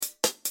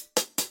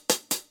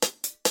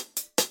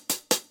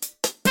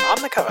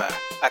On the cover,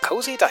 a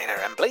cozy diner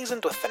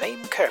emblazoned with the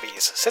name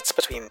Kirby's sits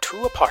between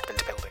two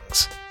apartment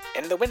buildings.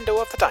 In the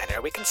window of the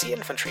diner, we can see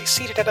infantry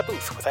seated at a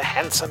booth with a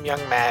handsome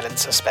young man in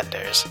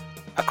suspenders.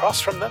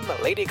 Across from them,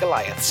 Lady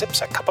Goliath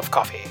sips a cup of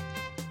coffee.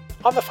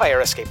 On the fire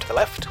escape to the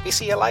left, we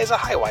see Eliza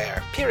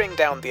Highwire peering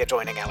down the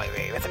adjoining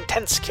alleyway with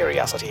intense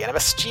curiosity and a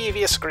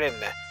mischievous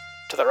grin.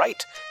 To the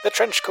right, the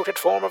trench-coated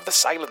form of the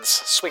Silence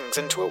swings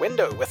into a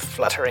window with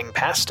fluttering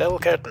pastel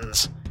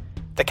curtains.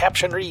 The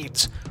caption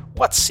reads,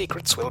 "What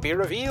secrets will be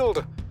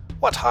revealed?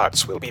 What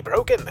hearts will be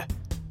broken?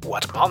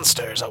 What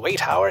monsters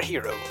await our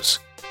heroes?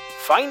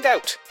 Find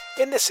out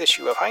in this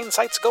issue of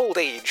Hindsight's Gold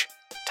Age,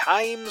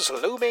 Time's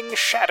Looming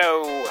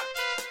Shadow."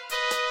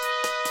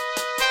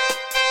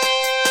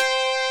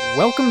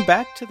 Welcome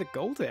back to the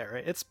Gold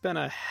Era. It's been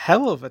a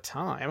hell of a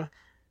time.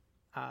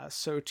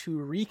 So to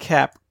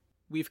recap,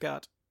 we've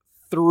got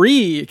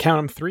three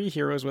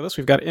heroes with us.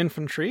 We've got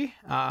Infantry,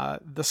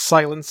 the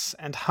Silence,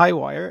 and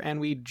Highwire, and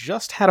we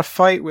just had a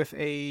fight with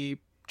a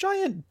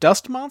giant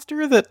dust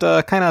monster that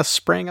kind of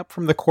sprang up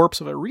from the corpse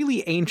of a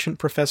really ancient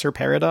Professor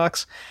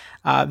Paradox,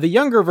 the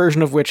younger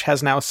version of which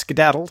has now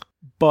skedaddled.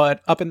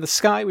 But up in the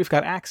sky, we've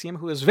got Axiom,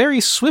 who is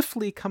very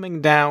swiftly coming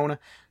down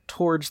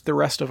towards the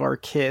rest of our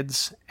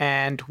kids,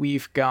 and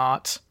we've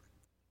got...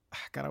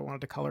 God, I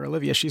wanted to call her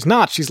Olivia. She's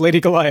not. She's Lady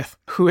Goliath,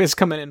 who is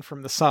coming in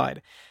from the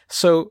side.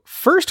 So,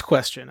 first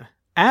question.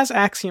 As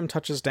Axiom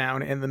touches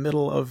down in the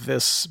middle of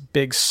this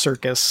big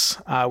circus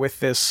with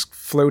this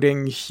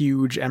floating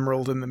huge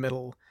emerald in the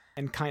middle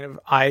and kind of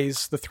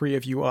eyes the three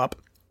of you up,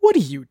 what do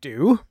you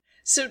do?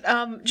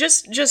 So,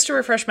 just to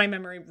refresh my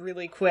memory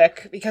really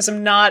quick, because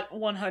I'm not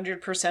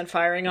 100%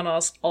 firing on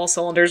all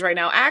cylinders right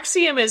now.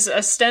 Axiom is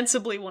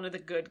ostensibly one of the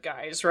good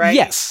guys, right?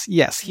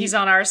 Yes. He's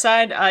on our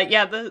side.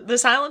 Yeah, the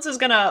Silence is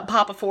gonna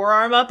pop a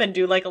forearm up and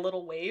do like a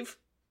little wave.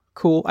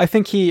 Cool. I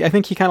think he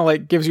kind of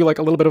like gives you like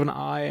a little bit of an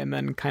eye and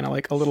then kind of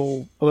like a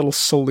little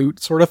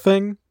salute sort of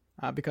thing,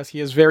 because he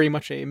is very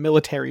much a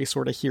military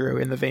sort of hero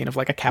in the vein of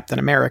like a Captain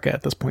America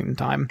at this point in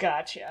time.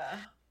 Gotcha.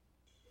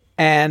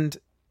 And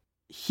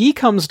he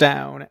comes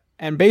down,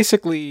 and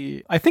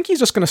basically, I think he's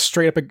just going to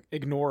straight up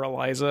ignore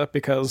Eliza,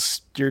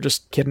 because you're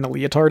just kidding a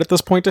leotard at this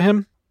point to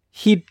him.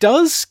 He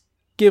does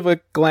give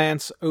a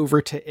glance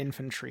over to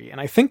Infantry, and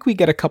I think we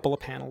get a couple of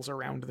panels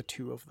around the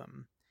two of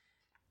them.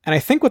 And I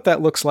think what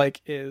that looks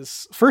like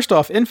is, first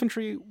off,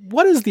 Infantry,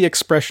 what is the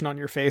expression on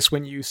your face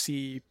when you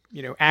see,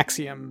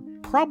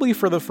 Axiom, probably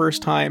for the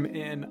first time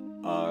in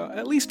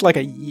at least like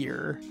a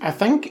year? I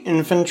think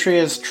Infantry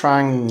is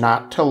trying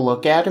not to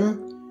look at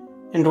him.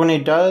 And when he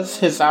does,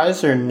 his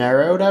eyes are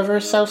narrowed ever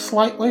so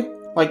slightly.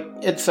 Like,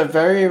 it's a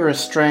very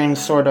restrained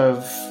sort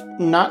of,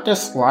 not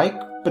dislike,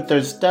 but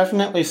there's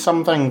definitely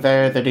something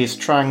there that he's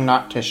trying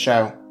not to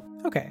show.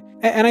 Okay.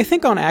 And I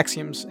think on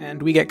Axiom's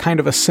end, we get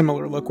kind of a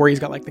similar look where he's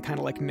got like the kind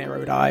of like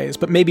narrowed eyes,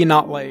 but maybe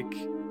not like,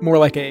 more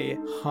like a,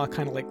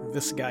 kind of like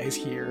this guy's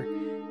here.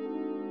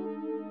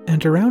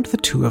 And around the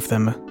two of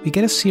them, we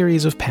get a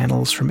series of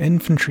panels from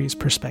Infantry's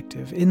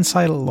perspective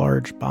inside a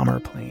large bomber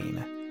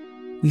plane.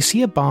 We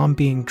see a bomb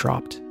being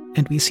dropped,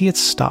 and we see it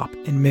stop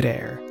in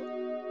midair,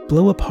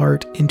 blow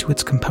apart into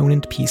its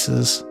component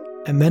pieces,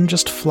 and then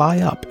just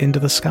fly up into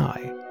the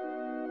sky.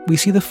 We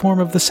see the form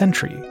of the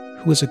Sentry,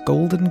 who is a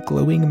golden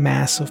glowing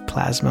mass of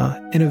plasma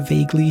in a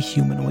vaguely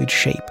humanoid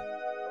shape.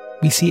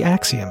 We see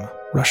Axiom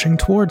rushing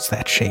towards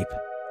that shape,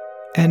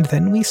 and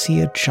then we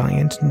see a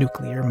giant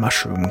nuclear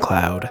mushroom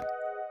cloud.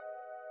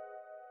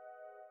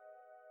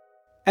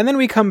 And then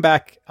we come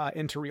back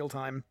into real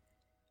time,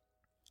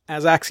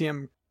 as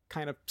Axiom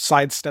kind of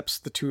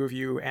sidesteps the two of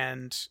you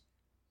and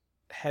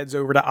heads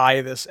over to eye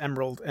this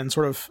emerald and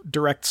sort of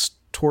directs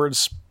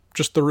towards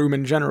just the room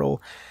in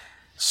general.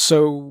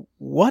 So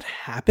what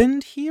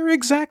happened here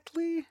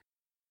exactly?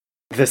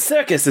 The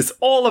circus is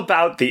all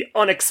about the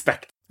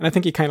unexpected. And I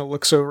think he kind of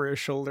looks over his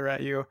shoulder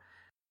at you.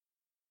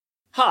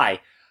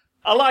 Hi,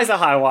 Eliza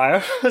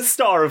Highwire,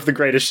 star of the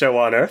greatest show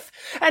on Earth.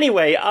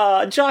 Anyway,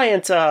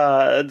 giant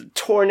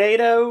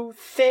tornado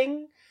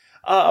thing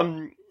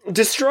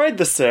destroyed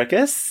the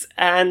circus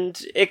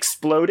and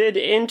exploded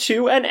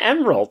into an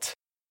emerald.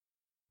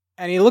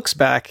 And he looks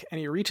back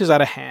and he reaches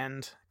out a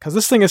hand, because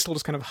this thing is still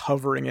just kind of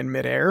hovering in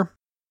midair.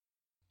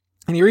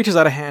 And he reaches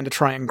out a hand to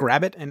try and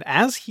grab it, and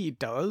as he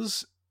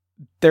does,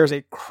 there's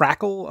a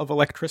crackle of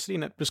electricity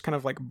and it just kind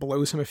of like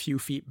blows him a few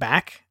feet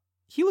back.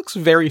 He looks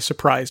very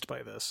surprised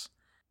by this.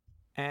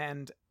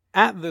 And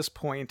at this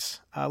point,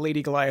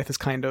 Lady Goliath is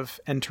kind of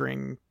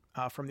entering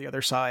from the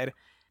other side,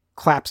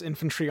 claps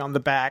Infantry on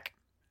the back,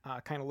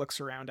 kind of looks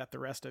around at the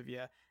rest of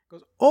you,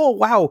 goes, "Oh,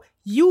 wow,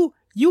 you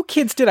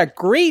kids did a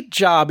great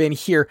job in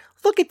here.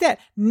 Look at that.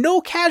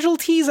 No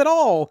casualties at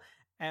all."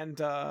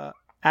 And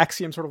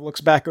Axiom sort of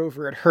looks back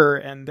over at her,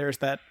 and there's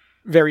that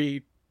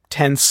very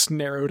tense,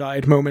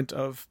 narrowed-eyed moment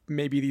of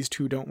maybe these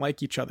two don't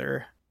like each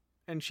other.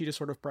 And she just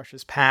sort of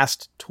brushes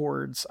past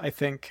towards, I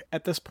think,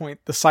 at this point,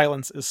 the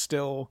Silence is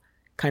still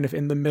kind of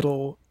in the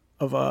middle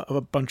of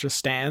a bunch of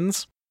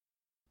stands.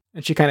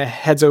 And she kind of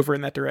heads over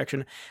in that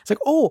direction. It's like,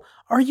 "Oh,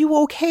 are you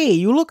okay?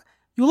 You look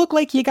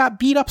like you got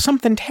beat up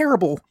something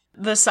terrible."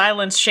 The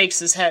Silence shakes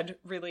his head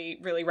really,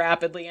 really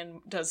rapidly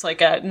and does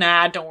like a,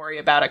 nah, don't worry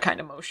about it kind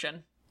of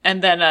motion.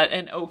 And then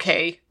an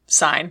okay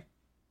sign.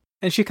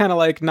 And she kind of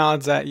like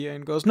nods at you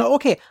and goes, no,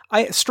 okay,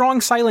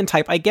 strong silent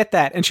type, I get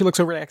that. And she looks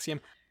over at Axiom.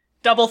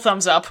 Double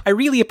thumbs up. I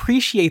really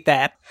appreciate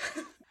that.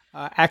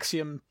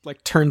 Axiom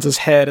like turns his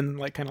head and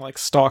like kind of like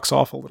stalks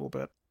off a little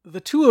bit. The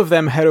two of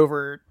them head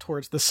over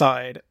towards the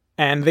side,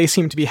 and they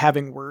seem to be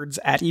having words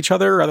at each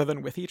other rather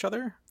than with each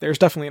other. There's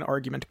definitely an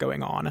argument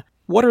going on.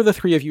 What are the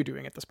three of you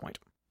doing at this point?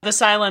 The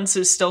Silence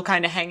is still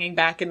kind of hanging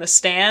back in the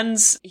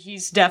stands.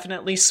 He's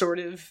definitely sort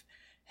of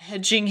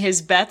hedging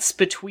his bets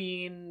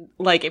between,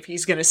 like, if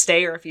he's going to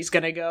stay or if he's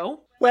going to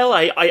go. Well,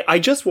 I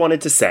just wanted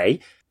to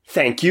say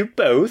thank you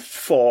both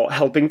for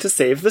helping to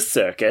save the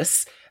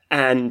circus,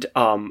 and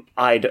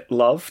I'd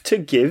love to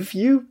give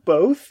you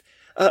both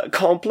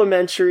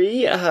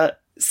complimentary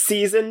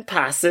season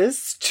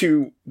passes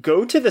to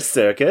go to the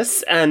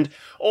circus, and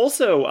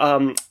also,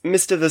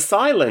 Mr. The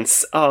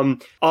Silence,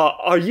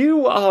 are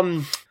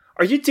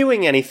you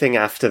doing anything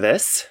after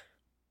this?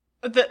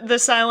 The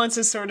Silence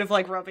is sort of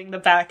like rubbing the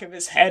back of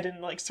his head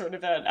in like sort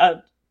of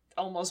a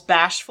almost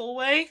bashful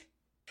way.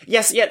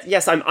 Yes,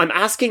 I'm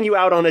asking you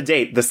out on a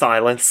date, The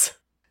Silence.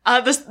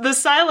 The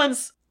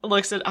Silence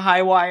looks at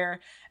Highwire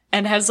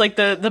and has like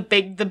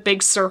the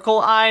big circle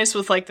eyes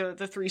with like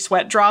the three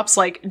sweat drops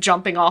like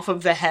jumping off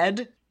of the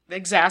head,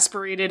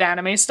 exasperated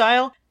anime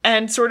style,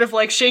 and sort of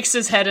like shakes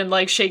his head and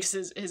like shakes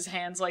his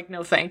hands like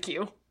no thank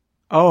you.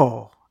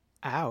 Oh,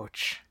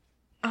 ouch.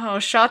 Oh,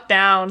 shot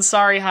down.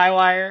 Sorry,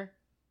 Highwire.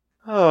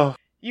 Oh.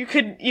 You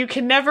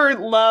can never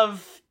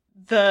love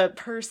the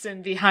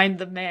person behind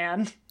the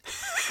man.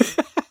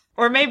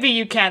 Or maybe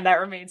you can,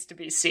 that remains to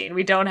be seen.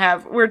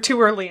 We're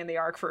too early in the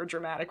arc for a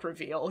dramatic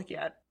reveal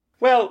yet.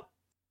 Well,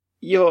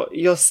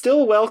 you're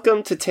still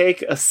welcome to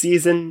take a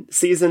season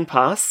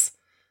pass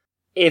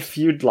if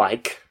you'd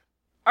like.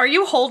 Are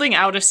you holding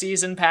out a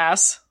season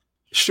pass?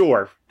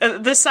 Sure.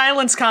 The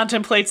Silence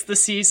contemplates the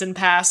season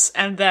pass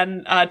and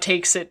then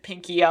takes it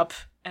pinky up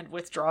and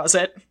withdraws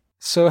it.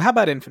 So how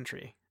about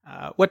infantry?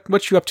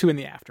 What you up to in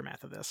the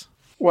aftermath of this?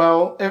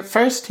 Well, at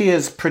first he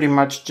is pretty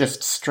much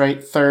just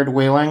straight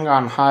third-wheeling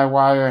on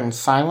Highwire and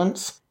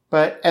Silence,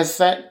 but as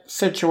that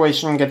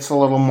situation gets a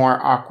little more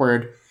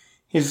awkward,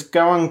 he's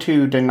going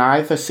to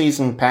deny the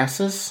season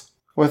passes.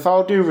 With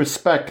all due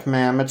respect,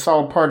 ma'am, it's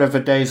all part of a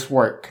day's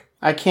work.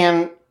 I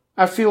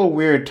feel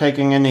weird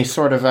taking any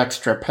sort of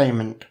extra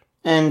payment.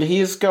 And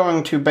he's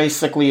going to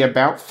basically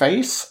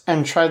about-face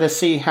and try to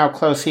see how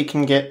close he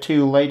can get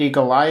to Lady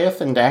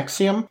Goliath and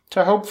Axiom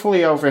to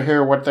hopefully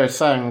overhear what they're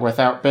saying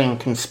without being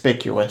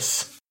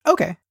conspicuous.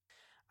 Okay.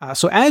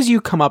 So as you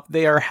come up,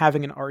 they are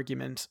having an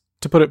argument,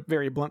 to put it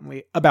very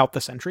bluntly, about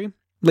the sentry.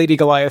 Lady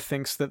Goliath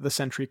thinks that the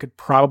sentry could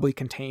probably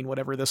contain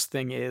whatever this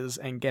thing is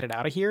and get it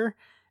out of here.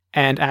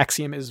 And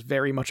Axiom is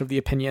very much of the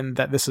opinion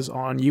that this is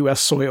on US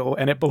soil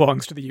and it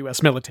belongs to the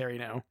US military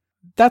now.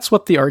 That's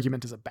what the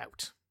argument is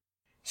about.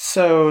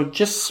 So,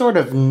 just sort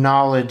of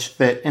knowledge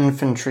that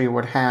infantry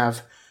would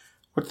have,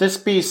 would this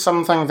be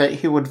something that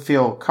he would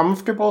feel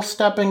comfortable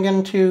stepping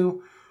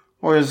into?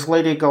 Or is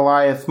Lady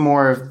Goliath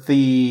more of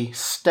the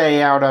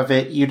stay out of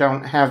it, you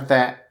don't have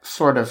that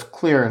sort of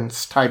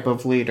clearance type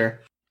of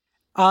leader?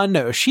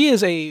 No, she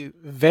is a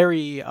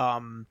very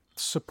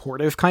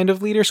supportive kind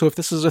of leader, so if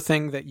this is a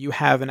thing that you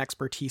have an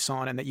expertise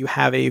on and that you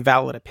have a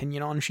valid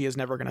opinion on, she is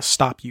never going to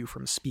stop you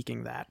from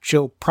speaking that.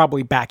 She'll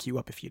probably back you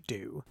up if you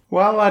do.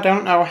 Well, I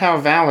don't know how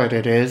valid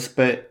it is,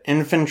 but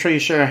infantry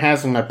sure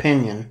has an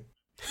opinion.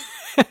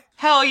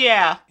 Hell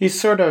yeah! He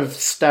sort of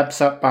steps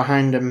up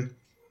behind him.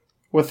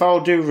 With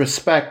all due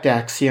respect,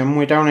 Axiom,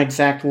 we don't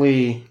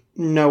exactly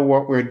know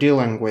what we're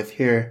dealing with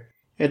here.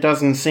 It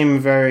doesn't seem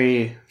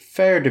very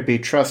fair to be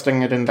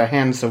trusting it in the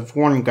hands of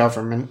one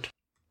government.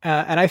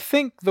 And I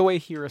think the way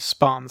he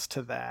responds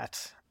to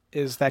that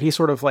is that he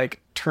sort of, like,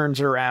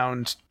 turns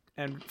around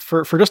and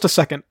for just a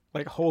second,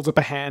 like, holds up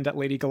a hand at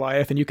Lady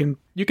Goliath, and you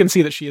can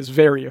see that she is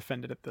very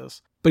offended at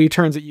this. But he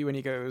turns at you and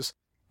he goes,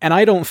 and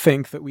I don't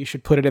think that we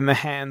should put it in the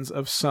hands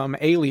of some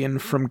alien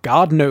from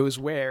God knows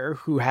where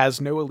who has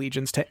no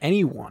allegiance to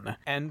anyone.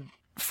 And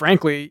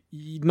frankly,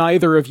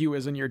 neither of you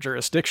is in your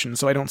jurisdiction,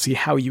 so I don't see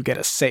how you get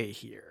a say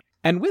here.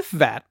 And with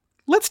that,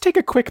 let's take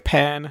a quick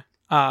pan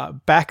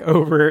back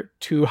over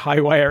to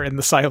Highwire and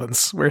the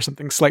Silence, where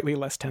something slightly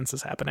less tense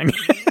is happening.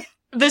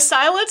 The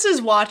Silence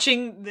is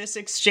watching this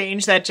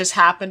exchange that just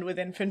happened with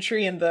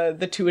infantry and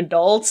the two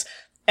adults,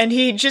 and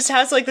he just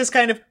has like this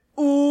kind of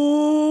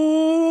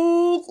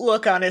ooh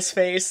look on his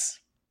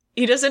face.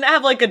 He doesn't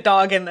have like a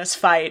dog in this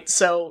fight,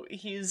 so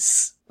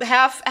he's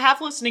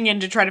half listening in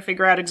to try to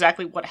figure out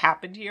exactly what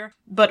happened here,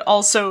 but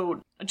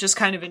also just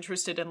kind of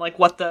interested in like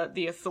what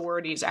the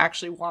authorities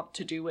actually want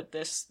to do with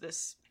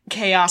this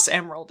Chaos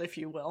Emerald, if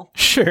you will.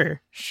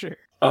 Sure.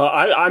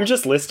 I'm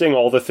just listing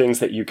all the things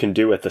that you can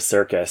do at the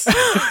circus.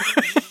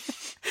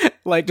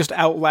 Like, just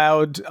out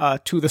loud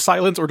to the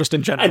Silence, or just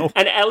in general?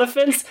 And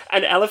elephants,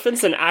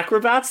 and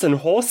acrobats, and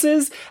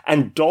horses,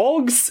 and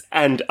dogs,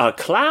 and a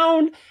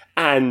clown,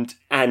 and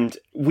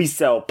we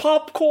sell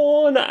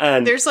popcorn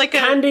and There's like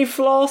candy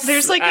floss.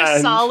 There's like a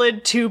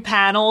solid 2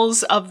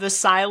 panels of the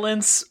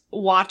Silence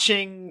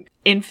watching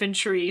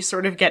infantry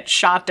sort of get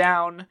shot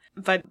down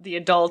by the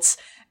adults.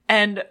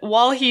 And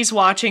while he's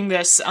watching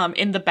this,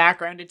 in the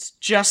background, it's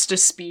just a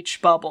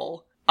speech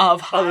bubble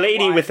of a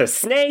lady with a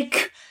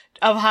snake.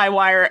 Of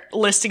Highwire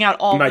listing out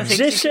all the things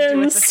you can do at the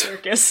Magicians.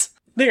 circus.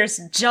 There's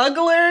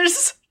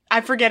jugglers.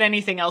 I forget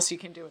anything else you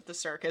can do at the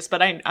circus,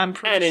 but I'm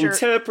pretty An sure...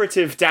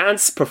 interpretive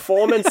dance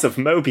performance of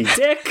Moby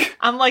Dick.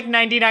 I'm like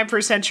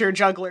 99% sure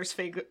jugglers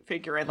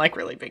figure in like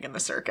really big in the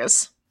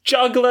circus.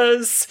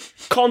 Jugglers.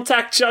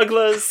 Contact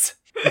jugglers.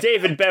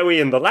 David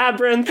Bowie in the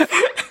Labyrinth.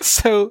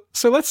 So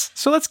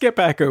let's get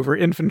back over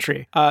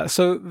infantry.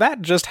 So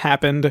that just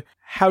happened.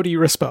 How do you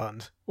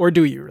respond? Or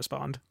do you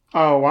respond?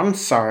 Oh, I'm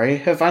sorry.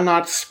 Have I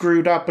not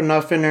screwed up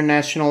enough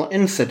international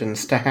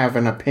incidents to have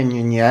an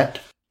opinion yet?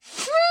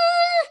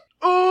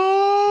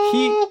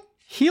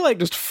 He like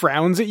just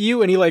frowns at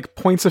you and he like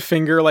points a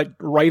finger like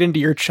right into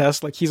your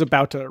chest like he's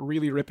about to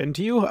really rip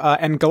into you.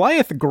 And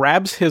Goliath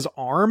grabs his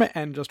arm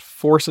and just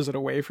forces it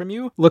away from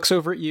you, looks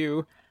over at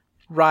you.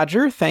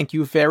 Roger, thank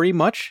you very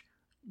much.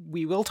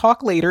 We will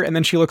talk later. And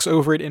then she looks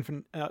over at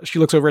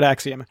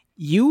Axiom.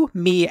 You,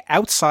 me,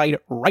 outside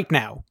right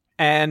now.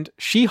 And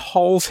she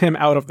hauls him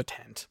out of the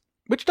tent,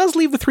 which does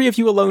leave the 3 of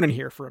you alone in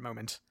here for a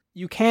moment.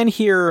 You can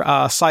hear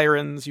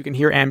sirens. You can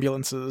hear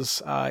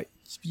ambulances.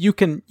 You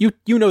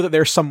know that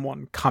there's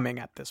someone coming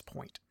at this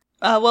point.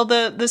 Well,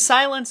 the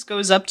Silence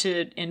goes up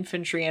to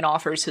infantry and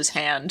offers his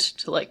hand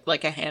to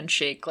like a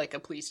handshake, like a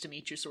pleased to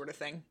meet you sort of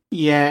thing.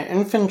 Yeah,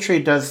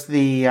 infantry does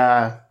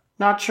the,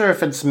 not sure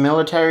if it's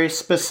military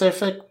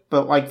specific,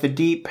 but like the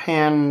deep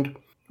hand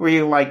where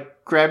you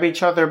like grab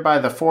each other by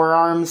the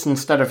forearms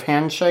instead of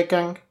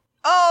handshaking.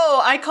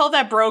 Oh, I call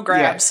that bro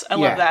grabs. I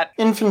love that.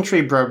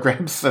 Infantry bro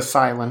grabs the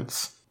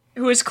Silence.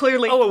 Who is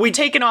clearly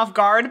taken off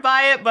guard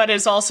by it, but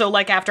is also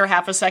like after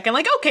half a second,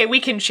 like, okay,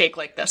 we can shake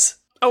like this.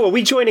 Oh, are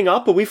we joining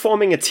up? Are we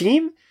forming a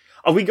team?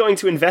 Are we going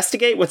to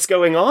investigate what's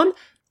going on?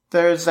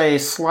 There's a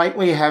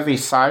slightly heavy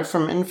sigh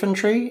from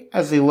infantry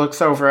as he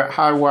looks over at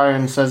Highwire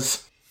and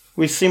says,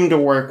 "We seem to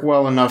work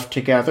well enough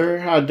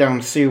together. I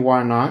don't see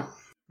why not."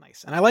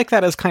 Nice. And I like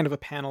that as kind of a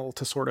panel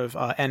to sort of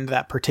end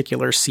that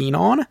particular scene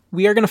on.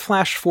 We are going to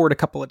flash forward a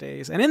couple of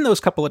days. And in those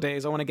couple of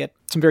days, I want to get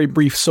some very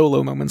brief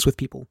solo moments with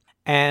people.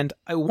 And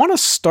I want to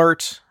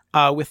start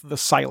with the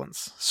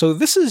Silence. So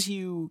this is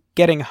you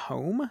getting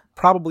home,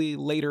 probably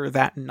later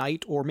that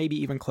night, or maybe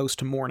even close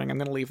to morning. I'm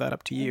going to leave that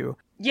up to you.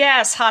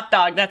 Yes, hot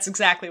dog. That's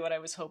exactly what I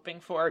was hoping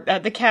for.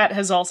 The cat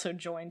has also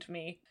joined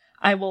me.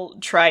 I will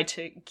try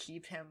to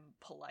keep him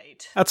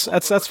polite.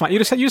 That's fine. You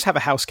just have a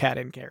house cat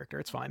in character.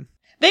 It's fine.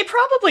 They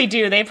probably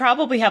do. They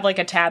probably have like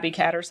a tabby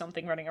cat or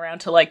something running around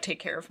to like take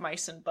care of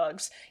mice and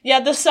bugs. Yeah,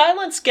 the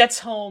Silence gets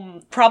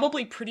home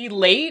probably pretty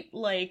late,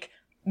 like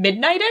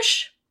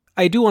midnight-ish.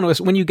 I do want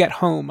to, when you get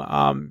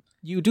home,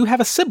 you do have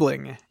a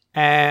sibling,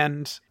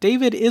 and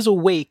David is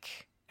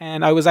awake,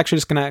 and I was actually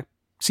just going to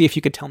see if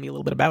you could tell me a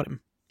little bit about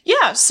him.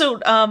 Yeah, so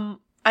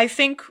I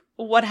think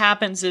what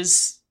happens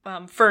is,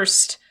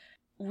 first,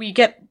 we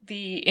get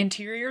the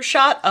interior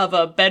shot of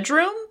a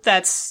bedroom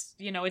that's,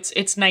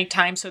 it's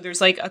nighttime, so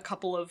there's like a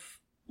couple of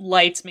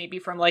lights, maybe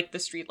from like the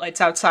street lights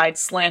outside,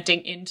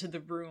 slanting into the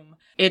room.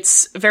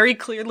 It's very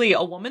clearly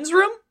a woman's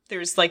room.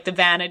 There's like the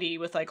vanity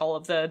with like all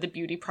of the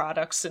beauty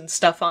products and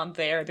stuff on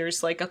there.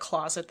 There's like a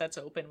closet that's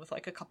open with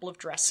like a couple of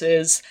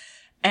dresses.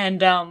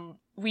 And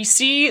we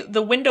see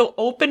the window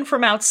open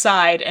from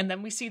outside, and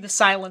then we see the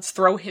Silence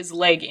throw his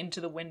leg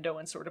into the window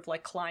and sort of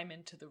like climb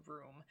into the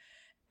room.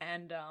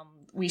 And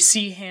we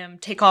see him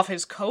take off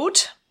his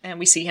coat, and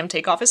we see him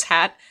take off his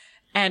hat.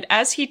 And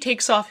as he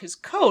takes off his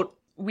coat,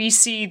 we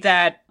see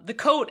that the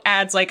coat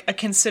adds like a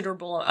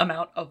considerable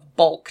amount of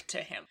bulk to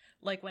him.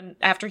 Like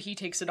after he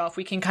takes it off,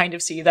 we can kind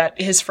of see that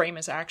his frame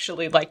is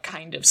actually like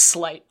kind of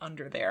slight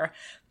under there.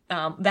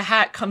 The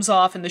hat comes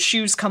off and the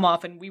shoes come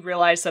off, and we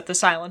realize that the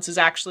Silence is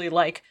actually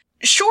like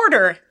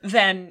shorter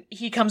than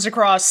he comes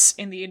across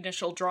in the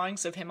initial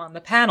drawings of him on the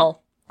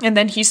panel. And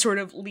then he sort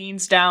of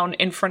leans down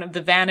in front of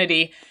the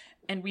vanity,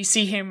 and we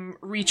see him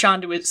reach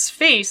onto his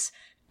face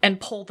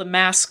and pull the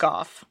mask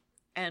off.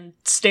 And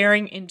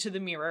staring into the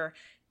mirror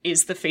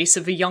is the face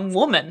of a young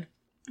woman.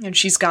 And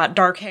she's got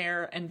dark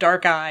hair and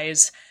dark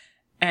eyes.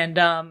 And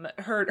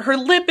her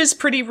lip is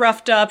pretty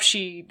roughed up.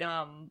 She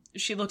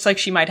looks like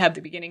she might have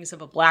the beginnings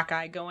of a black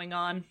eye going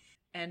on.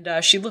 And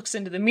she looks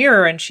into the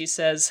mirror and she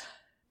says,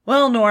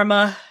 "Well,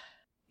 Norma,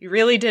 you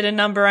really did a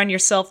number on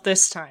yourself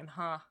this time,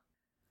 huh?"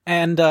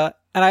 And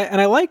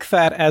I like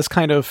that as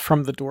kind of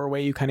from the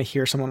doorway, you kind of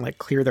hear someone like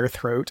clear their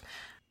throat.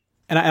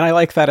 And I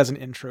like that as an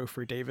intro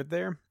for David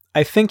there.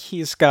 I think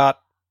he's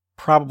got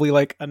probably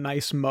like a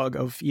nice mug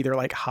of either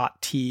like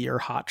hot tea or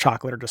hot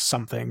chocolate or just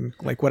something,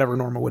 like whatever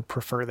Norma would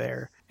prefer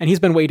there. And he's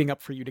been waiting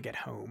up for you to get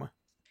home.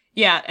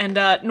 Yeah, and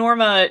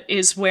Norma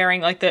is wearing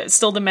like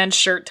the men's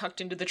shirt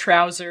tucked into the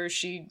trousers.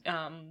 She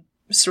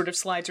sort of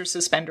slides her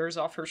suspenders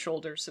off her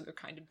shoulders, so they're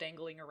kind of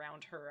dangling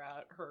around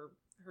her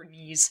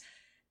knees.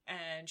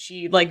 and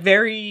she, like,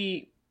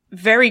 very,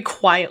 very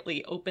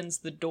quietly opens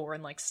the door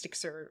and, like,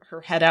 sticks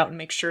her head out and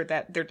makes sure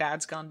that their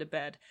dad's gone to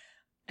bed.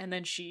 And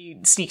then she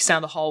sneaks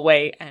down the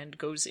hallway and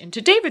goes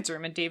into David's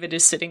room, and David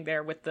is sitting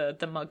there with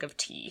the mug of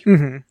tea.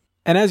 Mm-hmm.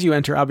 And as you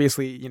enter,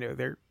 obviously, you know,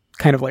 they're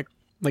kind of like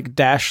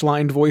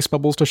dash-lined voice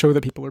bubbles to show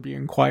that people are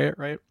being quiet,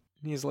 right?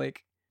 And he's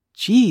like,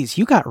 geez,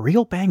 you got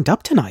real banged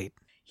up tonight.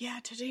 Yeah,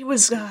 today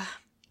was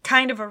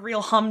kind of a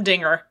real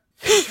humdinger.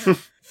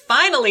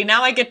 Finally,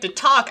 now I get to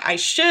talk. I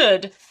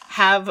should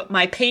have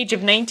my page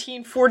of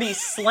 1940s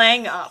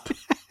slang up.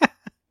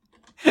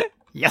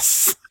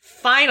 Yes!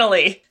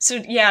 Finally. So,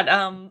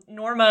 yeah,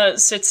 Norma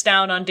sits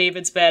down on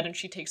David's bed and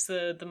she takes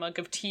the mug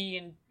of tea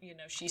and, you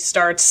know, she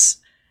starts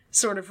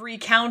sort of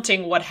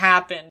recounting what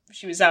happened.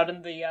 She was out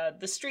in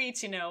the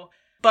streets, you know,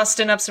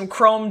 busting up some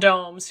chrome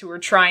domes who were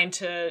trying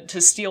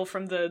to steal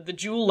from the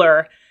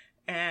jeweler.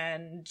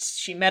 And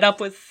she met up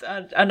with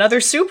another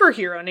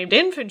superhero named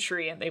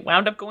Infantry, and they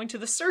wound up going to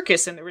the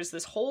circus. And there was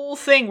this whole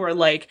thing where,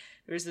 like,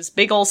 there was this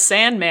big old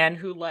Sandman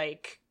who,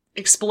 like,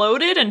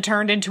 exploded and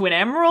turned into an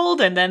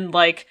emerald, and then,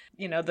 like,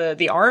 you know,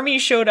 the army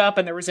showed up,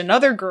 and there was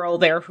another girl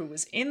there who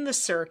was in the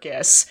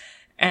circus,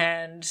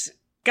 and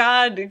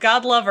God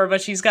love her,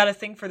 but she's got a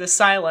thing for the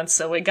silence,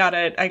 so I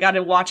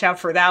gotta watch out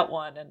for that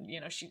one. And,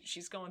 you know,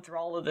 she's going through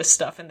all of this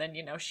stuff, and then,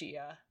 you know, she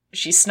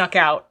snuck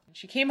out and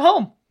she came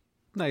home.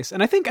 Nice.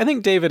 And I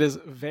think David is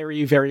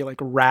very, very, like,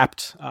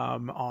 wrapped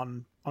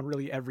on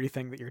really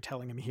everything that you're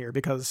telling him here,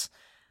 because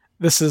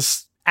this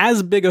is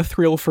as big a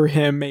thrill for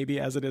him maybe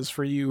as it is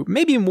for you.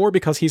 Maybe more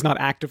because he's not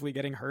actively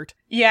getting hurt.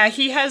 Yeah,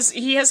 he has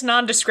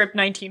nondescript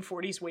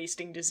 1940s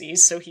wasting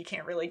disease, so he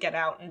can't really get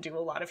out and do a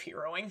lot of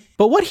heroing.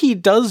 But what he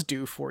does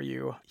do for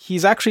you,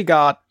 he's actually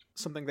got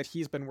something that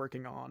he's been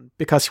working on,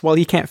 because while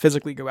he can't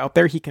physically go out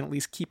there, he can at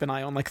least keep an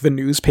eye on, like, the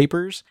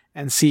newspapers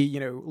and see, you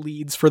know,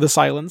 leads for the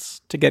silence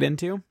to get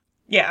into.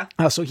 Yeah.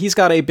 So he's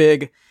got a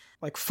big,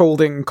 like,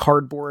 folding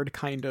cardboard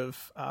kind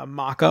of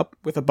mock-up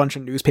with a bunch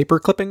of newspaper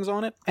clippings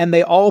on it. And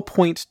they all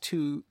point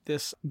to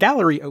this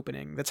gallery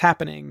opening that's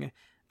happening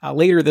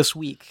later this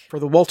week for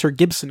the Walter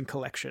Gibson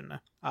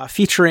collection,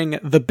 featuring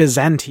the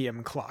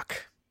Byzantium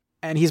clock.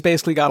 And he's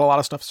basically got a lot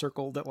of stuff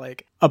circled that,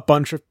 like, a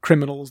bunch of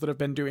criminals that have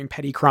been doing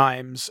petty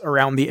crimes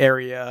around the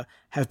area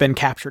have been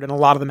captured, and a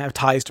lot of them have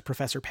ties to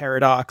Professor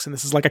Paradox, and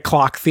this is like a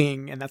clock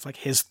thing, and that's like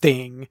his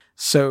thing.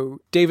 So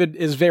David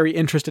is very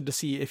interested to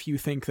see if you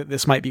think that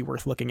this might be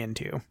worth looking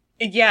into.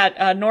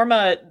 Yeah,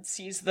 Norma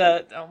sees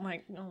oh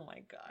my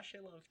gosh,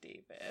 I love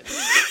David.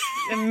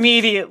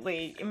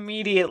 immediately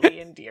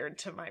endeared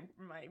to my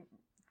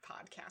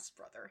podcast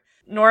brother.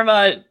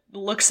 Norma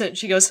looks at it,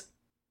 she goes,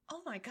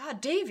 "Oh my God,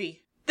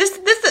 Davy. This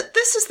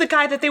is the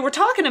guy that they were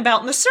talking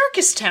about in the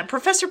circus tent,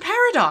 Professor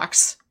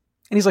Paradox."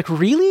 And he's like,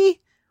 really?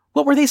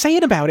 What were they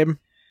saying about him?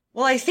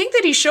 Well, I think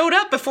that he showed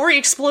up before he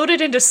exploded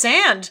into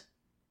sand.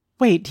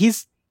 Wait,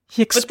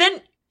 but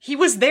then he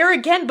was there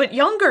again, but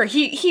younger.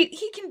 He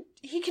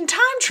can time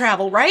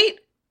travel, right?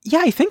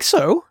 Yeah, I think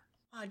so.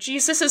 Oh,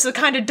 geez, this is the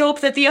kind of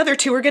dope that the other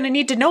two are going to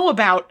need to know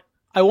about.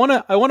 I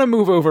wanna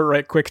move over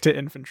right quick to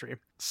Infantry.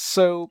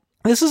 So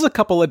this is a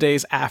couple of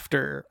days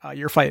after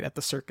your fight at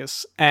the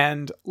circus,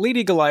 and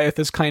Lady Goliath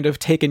has kind of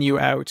taken you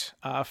out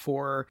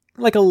for,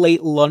 like, a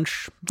late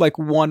lunch, like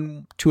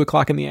 1-2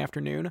 o'clock in the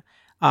afternoon.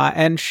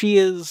 And she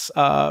is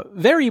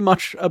very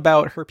much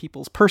about her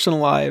people's personal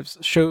lives,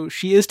 so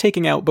she is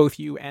taking out both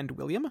you and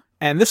William.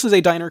 And this is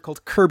a diner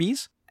called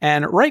Kirby's.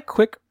 And right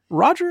quick,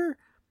 Roger,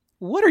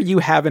 what are you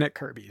having at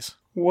Kirby's?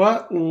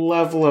 What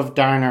level of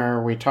diner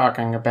are we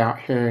talking about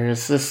here?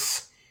 Is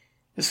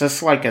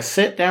this like a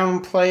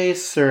sit-down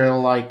place, or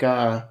like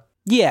a...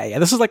 Yeah,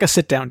 this is like a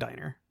sit-down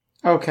diner.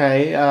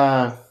 Okay,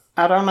 I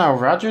don't know.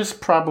 Roger's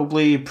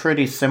probably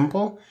pretty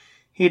simple.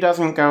 He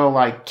doesn't go,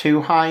 like,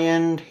 too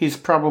high-end. He's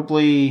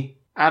probably...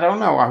 I don't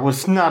know. I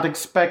was not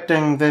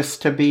expecting this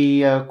to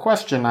be a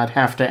question I'd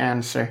have to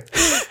answer.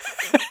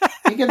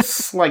 He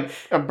gets, like,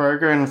 a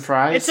burger and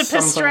fries. It's a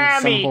pastrami.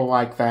 Something simple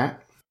like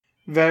that.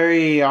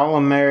 Very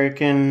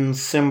all-American,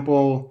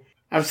 simple...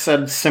 I've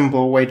said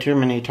simple way too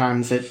many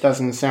times. It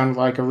doesn't sound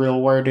like a real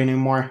word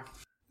anymore.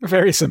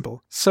 Very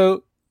simple.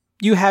 So,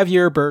 you have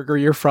your burger,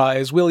 your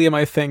fries. William,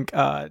 I think,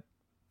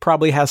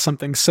 probably has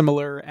something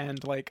similar,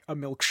 and, like, a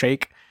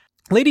milkshake.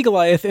 Lady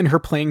Goliath in her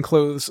plain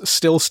clothes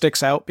still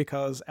sticks out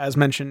because, as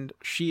mentioned,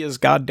 she is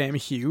goddamn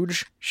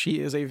huge. She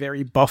is a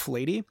very buff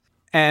lady.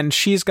 And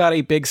she's got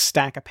a big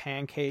stack of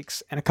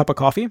pancakes and a cup of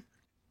coffee.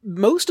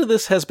 Most of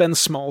this has been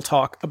small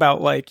talk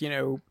about, like, you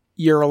know,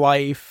 your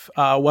life,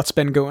 what's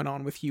been going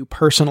on with you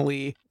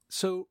personally.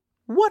 So,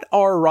 what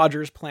are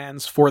Roger's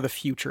plans for the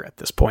future at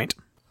this point?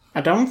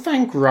 I don't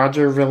think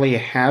Roger really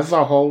has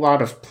a whole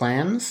lot of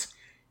plans.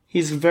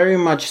 He's very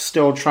much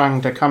still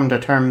trying to come to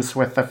terms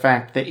with the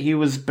fact that he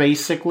was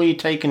basically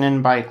taken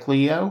in by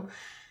Cleo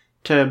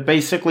to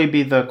basically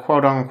be the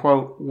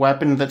quote-unquote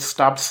weapon that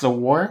stops the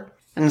war.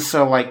 And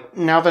so, like,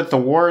 now that the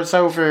war is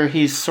over,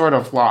 he's sort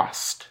of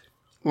lost.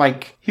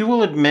 Like, he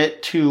will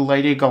admit to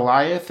Lady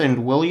Goliath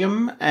and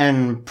William,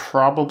 and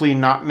probably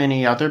not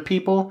many other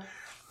people,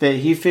 that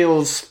he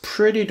feels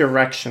pretty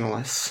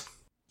directionless.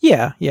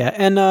 Yeah,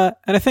 and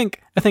I think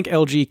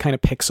LG kind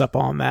of picks up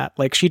on that.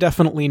 Like, she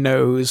definitely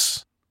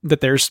knows that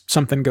there's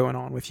something going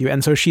on with you,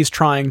 and so she's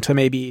trying to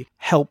maybe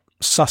help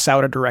suss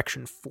out a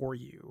direction for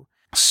you.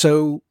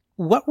 So,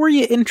 what were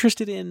you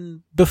interested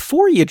in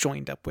before you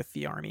joined up with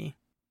the army?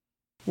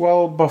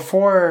 Well,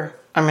 before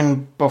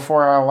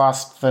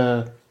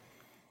the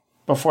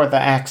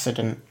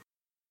accident,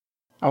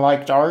 I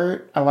liked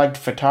art, I liked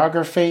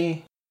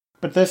photography,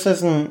 but this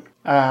isn't,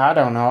 I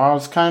don't know, I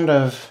was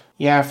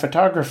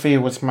photography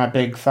was my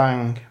big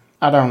thing.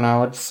 I don't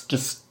know,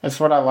 it's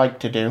what I like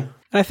to do.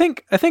 And I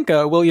think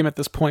William at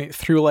this point,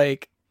 through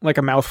like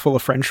a mouthful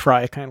of French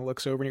fry, kind of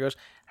looks over and he goes,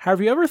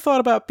 "Have you ever thought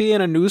about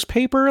being a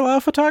newspaper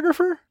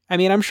photographer? I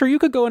mean, I'm sure you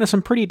could go into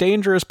some pretty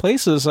dangerous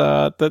places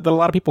that a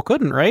lot of people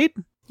couldn't, right?"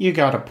 You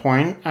got a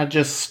point.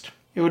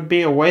 It would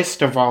be a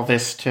waste of all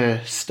this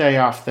to stay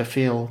off the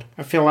field.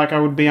 I feel like I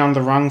would be on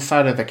the wrong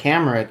side of the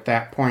camera at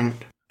that point.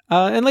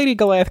 And Lady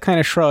Goliath kind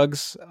of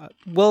shrugs.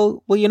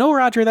 Well,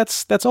 Roger,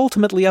 that's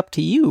ultimately up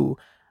to you.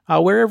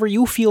 Wherever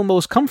you feel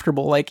most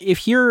comfortable. Like,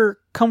 if you're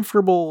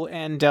comfortable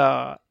and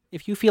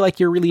if you feel like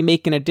you're really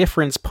making a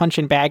difference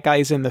punching bad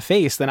guys in the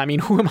face, then, I mean,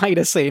 who am I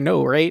to say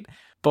no, right?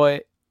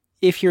 But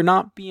if you're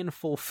not being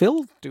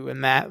fulfilled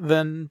doing that,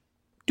 then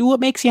do what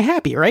makes you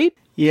happy, right?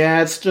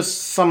 Yeah, it's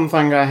just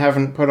something I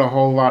haven't put a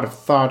whole lot of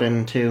thought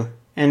into.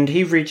 And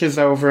he reaches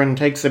over and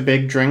takes a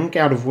big drink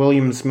out of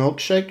William's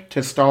milkshake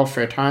to stall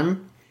for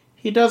time.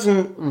 He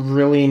doesn't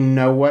really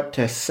know what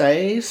to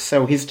say,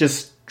 so he's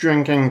just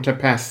drinking to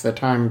pass the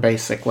time,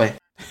 basically.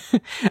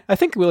 I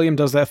think William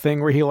does that thing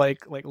where he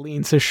like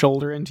leans his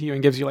shoulder into you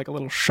and gives you like a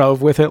little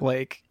shove with it,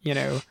 like,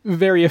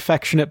 very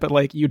affectionate but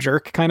like you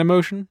jerk kind of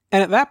motion.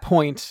 And at that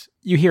point,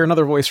 you hear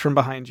another voice from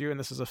behind you, and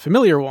this is a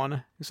familiar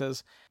one, who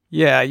says,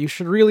 "Yeah, you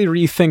should really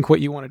rethink what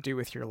you want to do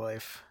with your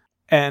life."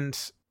 And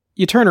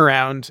you turn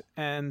around,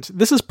 and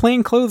this is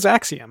Plainclothes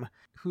Axiom,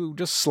 who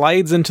just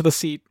slides into the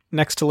seat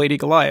next to Lady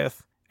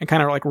Goliath and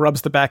kind of like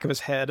rubs the back of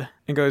his head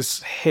and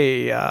goes,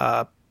 "Hey,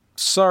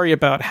 sorry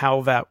about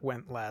how that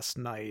went last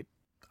night.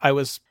 I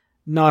was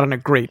not in a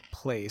great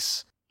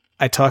place.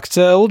 I talked to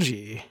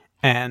LG,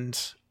 and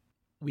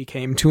we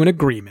came to an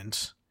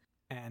agreement.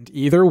 And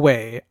either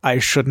way, I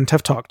shouldn't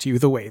have talked to you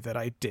the way that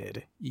I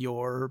did.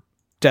 You're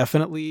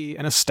definitely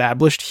an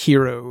established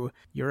hero.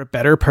 You're a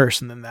better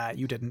person than that.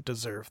 You didn't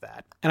deserve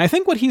that." And I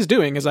think what he's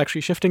doing is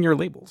actually shifting your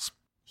labels.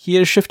 He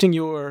is shifting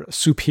your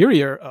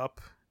superior up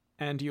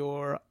and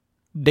your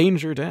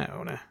danger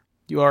down.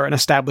 You are an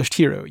established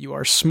hero. You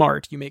are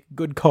smart. You make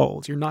good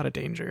calls. You're not a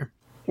danger.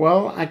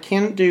 Well, I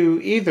can't do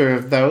either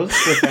of those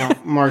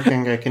without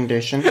marking a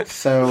condition,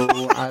 so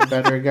I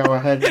better go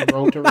ahead and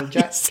roll to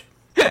reject.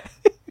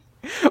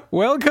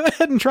 Well, go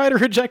ahead and try to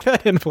reject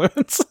that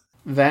influence.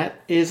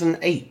 That is an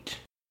 8.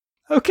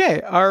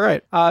 Okay,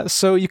 alright.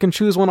 So you can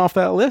choose one off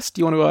that list.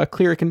 You want to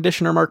clear a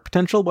condition or mark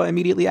potential by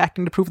immediately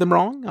acting to prove them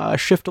wrong,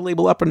 shift a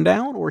label up and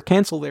down, or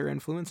cancel their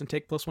influence and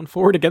take +1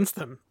 forward against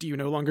them. Do you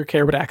no longer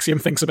care what Axiom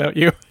thinks about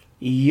you?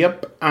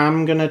 Yep,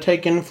 I'm gonna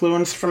take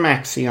influence from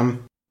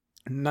Axiom.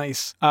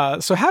 Nice.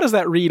 So how does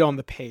that read on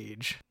the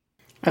page?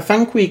 I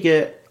think we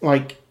get,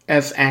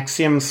 as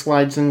Axiom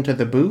slides into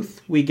the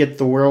booth, we get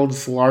the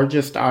world's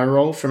largest eye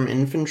roll from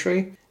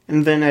Infantry,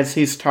 and then as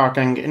he's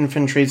talking,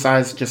 Infantry's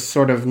eyes just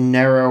sort of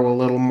narrow a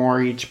little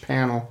more each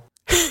panel.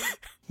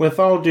 With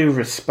all due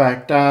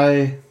respect,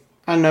 I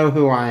know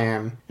who I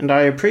am, and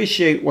I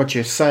appreciate what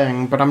you're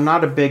saying, but I'm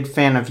not a big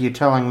fan of you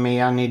telling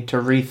me I need to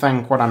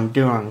rethink what I'm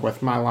doing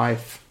with my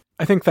life.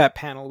 I think that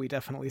panel, we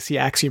definitely see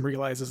Axiom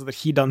realizes that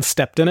he done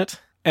stepped in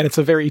it, and it's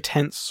a very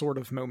tense sort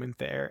of moment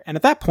there. And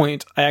at that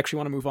point, I actually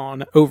want to move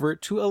on over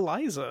to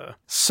Eliza.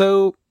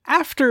 So,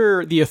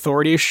 after the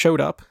authorities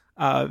showed up,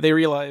 they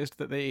realized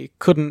that they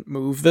couldn't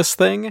move this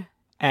thing,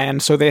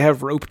 and so they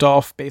have roped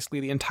off basically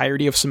the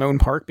entirety of Simone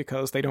Park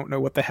because they don't know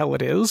what the hell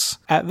it is.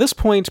 At this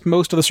point,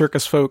 most of the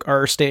circus folk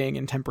are staying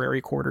in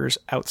temporary quarters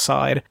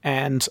outside,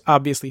 and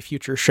obviously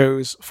future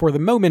shows, for the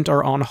moment,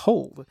 are on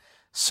hold.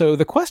 So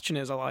the question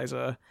is,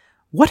 Eliza,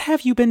 what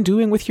have you been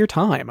doing with your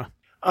time?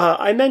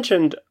 I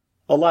mentioned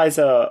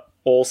Eliza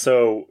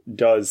also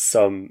does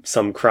some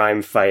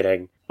crime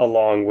fighting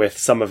along with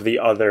some of the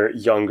other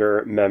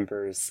younger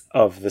members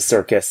of the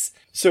circus.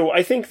 So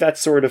I think that's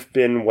sort of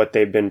been what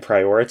they've been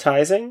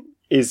prioritizing,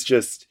 is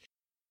just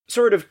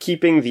sort of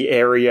keeping the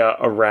area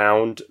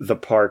around the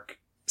park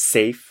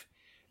safe,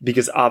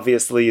 because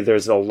obviously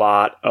there's a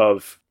lot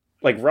of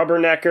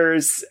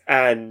rubberneckers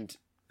and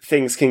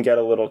things can get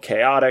a little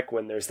chaotic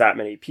when there's that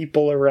many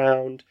people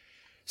around.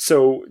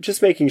 So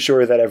just making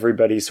sure that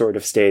everybody sort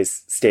of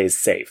stays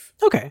safe.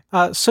 Okay.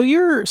 So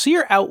you're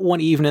out one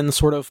evening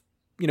sort of,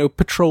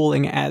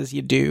 patrolling as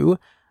you do.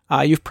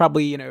 You've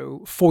probably,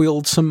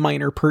 foiled some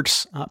minor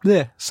purse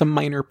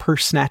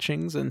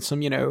snatchings and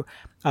some,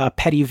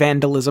 petty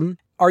vandalism.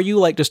 Are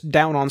you just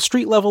down on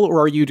street level,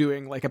 or are you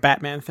doing a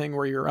Batman thing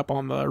where you're up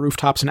on the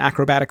rooftops and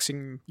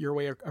acrobaticsing your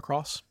way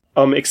across?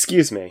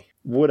 Excuse me.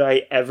 Would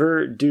I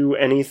ever do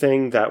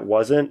anything that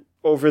wasn't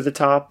over the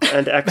top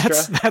and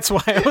extra? That's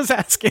why I was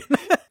asking.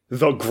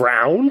 The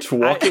ground?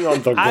 Walking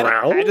on the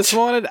ground? I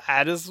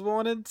just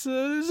wanted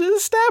to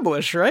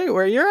establish, right,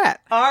 where you're at.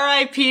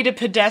 R.I.P. to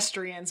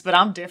pedestrians, but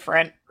I'm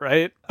different.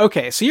 Right?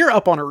 Okay, so you're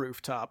up on a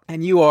rooftop,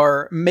 and you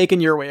are making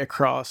your way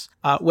across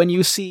when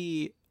you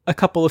see a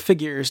couple of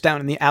figures down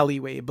in the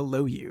alleyway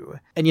below you.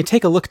 And you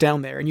take a look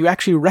down there, and you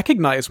actually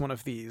recognize one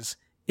of these.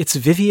 It's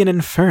Vivian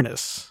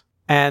Infernus,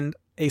 and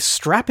a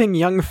strapping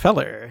young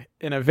feller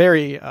in a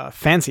very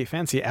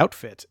fancy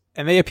outfit,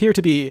 and they appear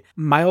to be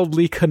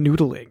mildly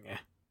canoodling.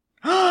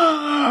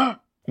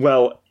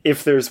 Well,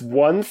 if there's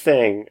one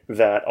thing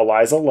that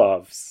Eliza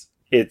loves,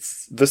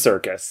 it's the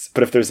circus.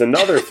 But if there's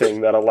another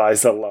thing that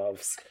Eliza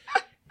loves,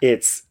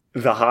 it's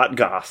the hot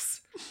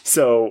goss.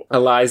 So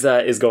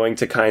Eliza is going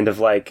to kind of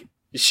like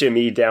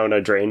shimmy down a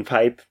drain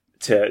pipe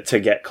to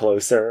get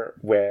closer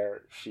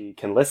where she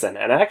can listen.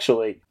 And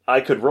actually,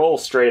 I could roll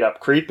straight up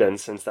creepin'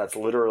 since that's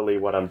literally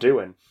what I'm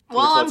doing.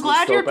 Well, I'm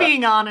glad you're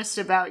being honest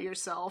about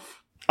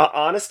yourself.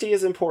 Honesty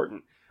is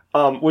important.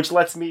 Which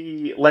lets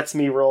me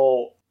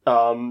roll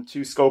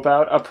to scope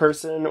out a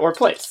person or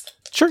place.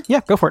 Sure,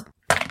 yeah, go for it.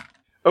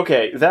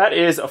 Okay, that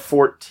is a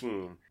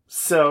 14.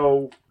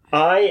 So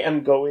I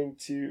am going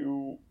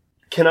to...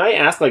 Can I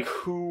ask, like,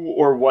 who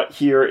or what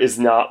here is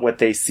not what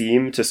they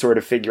seem to sort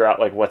of figure out,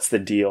 like, what's the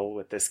deal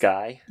with this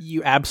guy?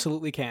 You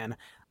absolutely can.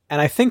 And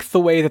I think the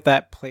way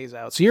that plays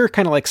out, so you're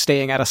kind of like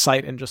staying out of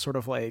sight and just sort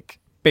of like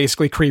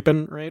basically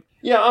creeping, right?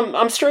 Yeah,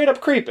 I'm straight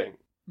up creeping.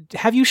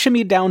 Have you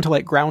shimmied down to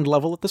like ground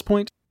level at this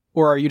point?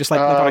 Or are you just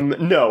like...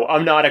 No,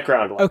 I'm not at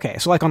ground level. Okay,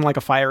 so like on like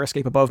a fire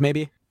escape above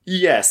maybe?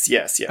 Yes.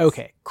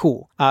 Okay,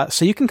 cool.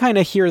 So you can kind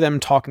of hear them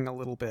talking a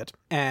little bit.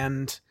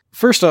 And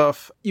first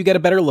off, you get a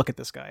better look at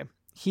this guy.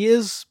 He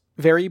is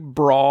very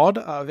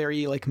broad,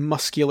 very like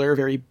muscular,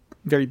 very,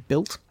 very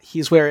built.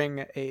 He's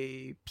wearing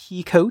a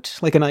pea coat,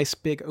 like a nice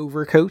big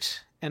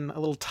overcoat, and a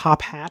little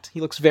top hat.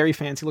 He looks very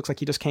fancy. Looks like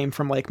he just came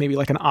from like maybe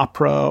like an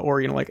opera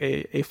or, you know, like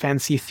a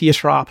fancy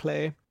theatre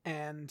play.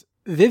 And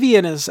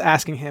Vivian is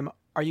asking him,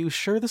 are you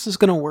sure this is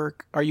gonna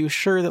work? Are you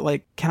sure that,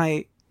 like, can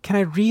I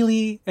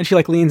really? And she,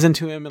 like, leans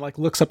into him and, like,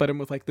 looks up at him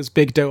with, like, this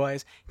big doe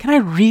eyes. Can I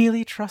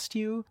really trust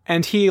you?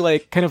 And he,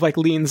 like, kind of, like,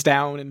 leans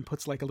down and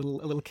puts, like, a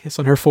little kiss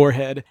on her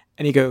forehead.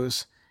 And he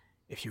goes,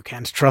 if you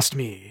can't trust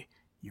me,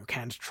 you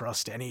can't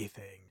trust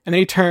anything. And then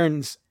he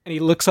turns and he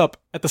looks up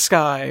at the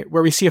sky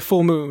where we see a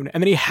full moon.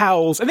 And then he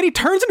howls. And then he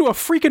turns into a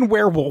freaking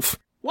werewolf.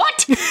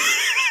 What?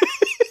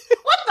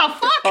 What the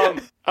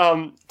fuck?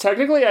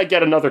 Technically I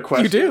get another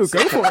question. You do,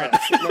 go for it.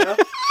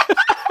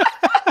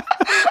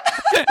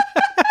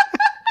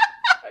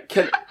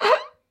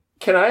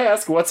 Can I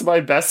ask what's my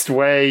best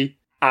way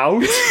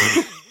out?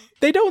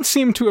 They don't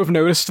seem to have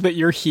noticed that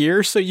you're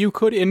here, so you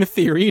could, in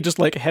theory, just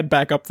like head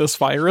back up this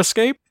fire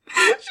escape.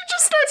 She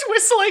just starts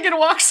whistling and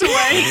walks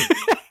away.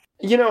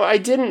 You know, I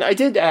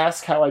did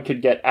ask how I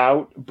could get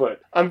out,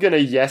 but I'm gonna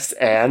yes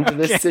and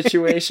this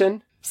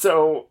situation.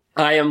 So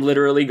I am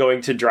literally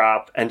going to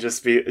drop and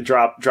just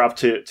drop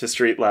to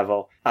street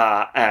level,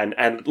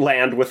 and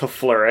land with a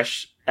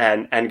flourish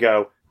and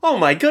go, oh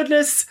my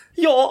goodness,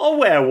 you're a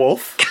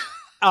werewolf.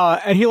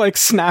 And he like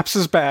snaps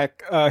his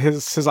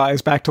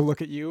eyes back to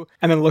look at you,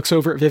 and then looks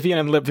over at Vivian,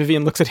 and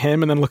Vivian looks at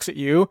him and then looks at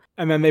you,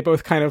 and then they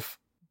both kind of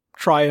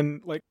try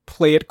and like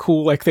play it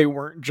cool, like they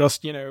weren't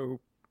just, you know,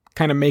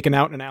 kind of making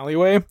out in an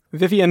alleyway.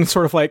 Vivian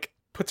sort of like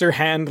puts her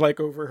hand like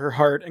over her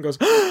heart and goes,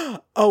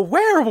 a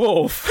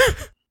werewolf.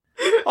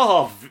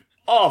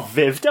 Oh,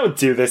 Viv, don't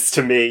do this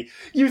to me.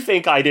 You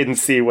think I didn't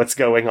see what's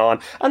going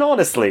on. And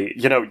honestly,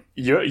 you know,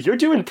 you're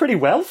doing pretty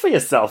well for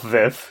yourself,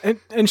 Viv.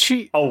 And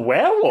she... A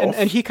werewolf?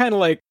 And he kind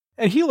of like...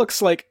 And he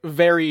looks like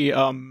very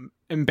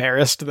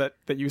embarrassed that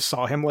you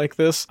saw him like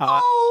this.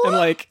 And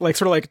like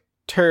sort of like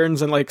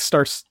turns and like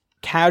starts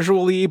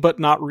casually, but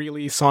not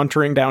really,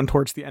 sauntering down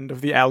towards the end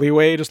of the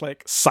alleyway, just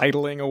like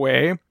sidling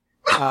away.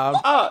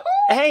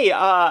 Hey,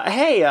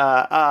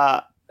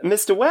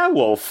 Mr.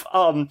 Werewolf,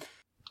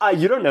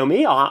 you don't know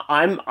me.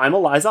 I'm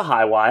Eliza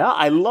Highwire.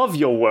 I love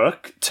your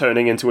work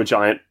turning into a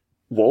giant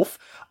wolf.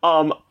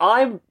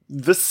 I'm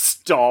the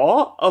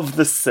star of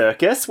the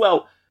circus.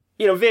 Well,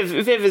 you know, Viv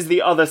is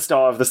the other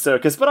star of the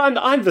circus, but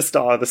I'm the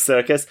star of the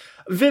circus.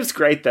 Viv's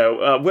great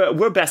though.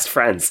 We're best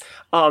friends.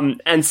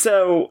 And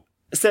so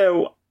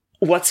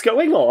what's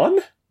going on?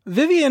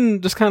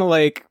 Vivian just kind of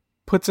like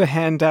puts a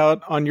hand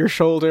out on your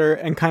shoulder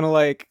and kind of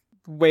like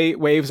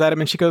waves at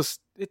him, and she goes,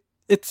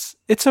 "It's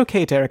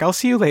okay, Derek. I'll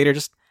see you later.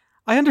 Just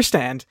I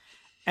understand."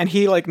 And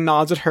he like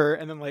nods at her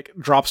and then like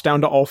drops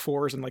down to all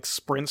fours and like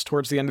sprints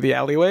towards the end of the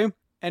alleyway.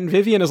 And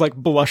Vivian is like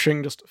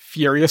blushing just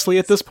furiously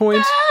at this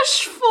point.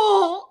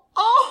 Bashful!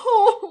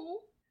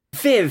 Oh!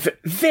 Viv,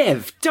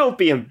 don't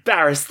be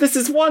embarrassed. This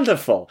is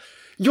wonderful.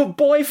 Your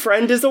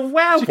boyfriend is a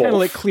werewolf. She kind of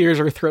like clears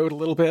her throat a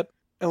little bit.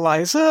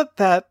 Eliza,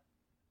 that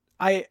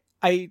I'm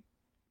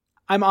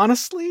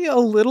honestly a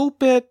little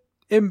bit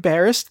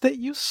embarrassed that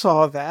you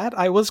saw that.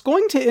 I was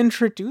going to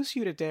introduce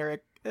you to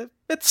Derek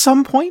at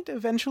some point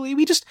eventually.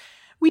 We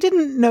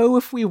didn't know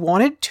if we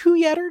wanted to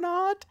yet or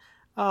not.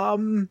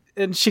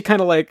 And she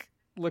kind of like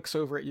looks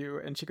over at you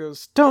and she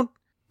goes, Don't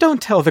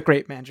tell the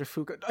great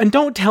Manjafuka, and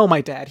don't tell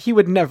my dad. He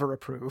would never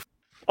approve.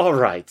 All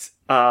right.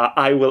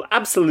 I will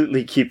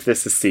absolutely keep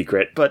this a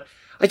secret, but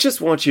I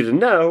just want you to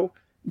know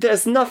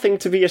there's nothing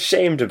to be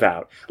ashamed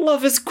about.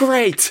 Love is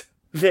great,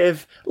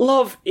 Viv.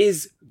 Love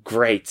is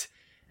great.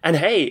 And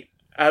hey,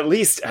 at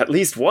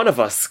least one of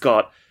us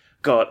got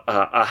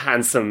a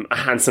handsome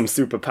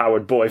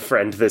superpowered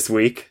boyfriend this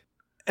week.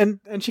 And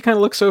she kind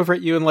of looks over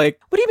at you and like,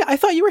 what do you mean? I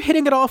thought you were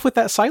hitting it off with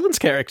that Silence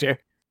character.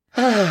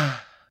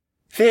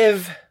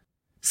 Viv,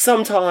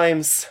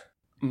 sometimes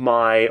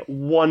my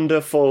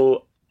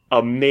wonderful,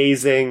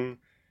 amazing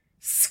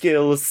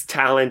skills,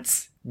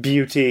 talent,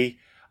 beauty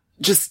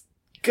just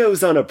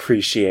goes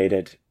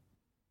unappreciated.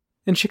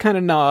 And she kind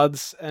of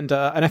nods, and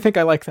I think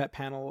I like that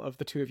panel of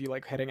the two of you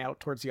like heading out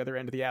towards the other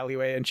end of the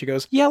alleyway, and she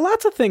goes, yeah,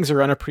 lots of things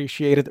are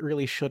unappreciated that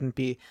really shouldn't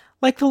be,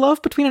 like the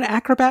love between an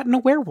acrobat and a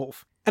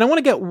werewolf. And I want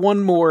to get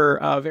one more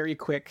very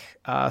quick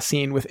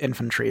scene with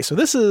infantry. So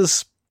this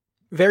is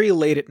very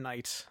late at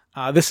night.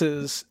 This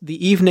is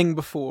the evening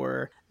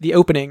before the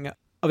opening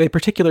of a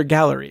particular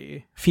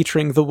gallery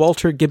featuring the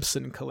Walter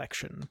Gibson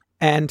collection.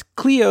 And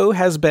Cleo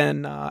has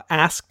been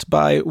asked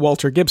by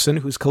Walter Gibson,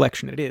 whose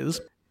collection it is,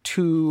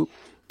 to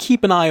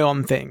keep an eye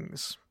on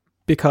things,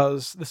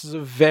 because this is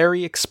a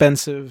very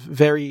expensive,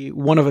 very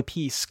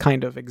one-of-a-piece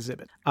kind of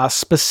exhibit.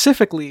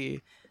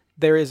 Specifically,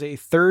 there is a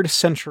 3rd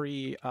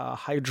century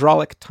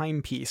hydraulic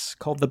timepiece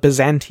called the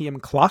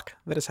Byzantium clock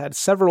that has had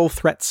several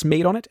threats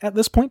made on it at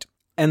this point.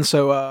 And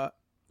so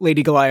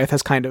Lady Goliath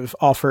has kind of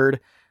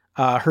offered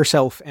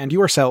herself and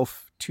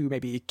yourself to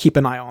maybe keep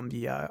an eye on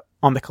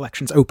the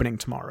collection's opening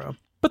tomorrow.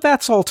 But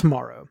that's all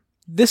tomorrow.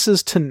 This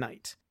is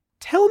tonight.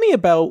 Tell me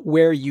about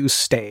where you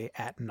stay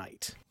at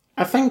night.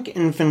 I think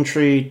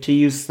Infantry, to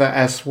use the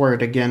S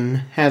word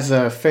again, has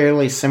a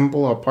fairly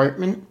simple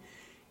apartment.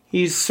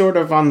 He's sort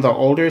of on the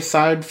older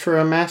side for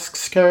a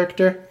Masks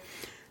character.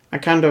 I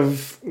kind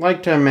of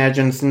like to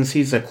imagine, since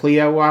he's a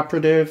Cleo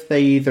operative,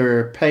 they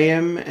either pay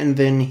him and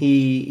then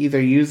he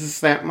either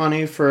uses that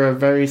money for a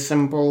very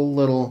simple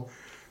little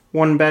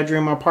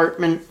 1-bedroom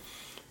apartment,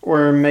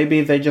 or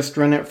maybe they just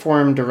rent it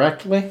for him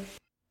directly.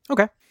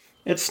 Okay.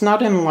 It's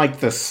not in, like,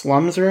 the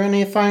slums or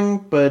anything,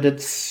 but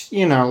it's,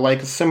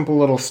 like a simple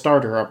little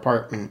starter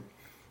apartment.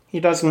 He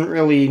doesn't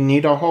really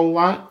need a whole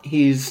lot.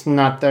 He's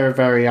not there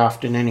very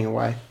often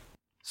anyway.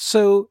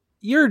 So,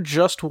 you're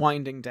just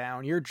winding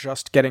down. You're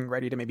just getting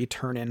ready to maybe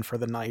turn in for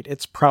the night.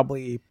 It's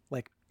probably,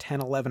 like,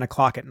 10, 11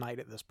 o'clock at night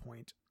at this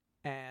point.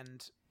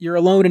 And you're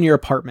alone in your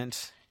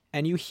apartment,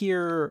 and you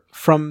hear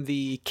from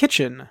the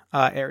kitchen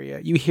area,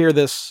 you hear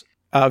this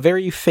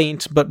very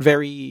faint but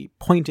very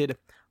pointed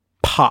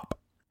pop.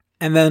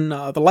 And then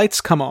the lights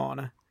come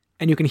on,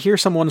 and you can hear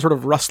someone sort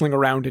of rustling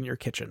around in your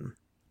kitchen.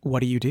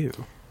 What do you do?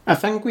 I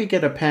think we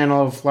get a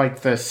panel of,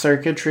 like, the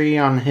circuitry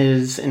on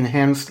his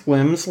enhanced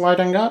limbs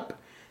lighting up,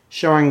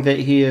 showing that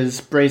he is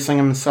bracing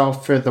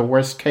himself for the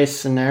worst-case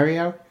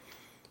scenario.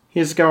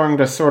 He's going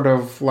to sort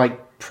of,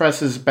 like, press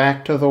his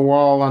back to the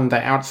wall on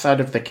the outside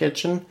of the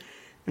kitchen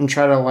and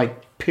try to,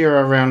 like, peer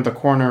around the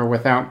corner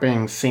without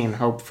being seen,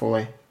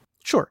 hopefully.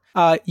 Sure.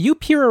 You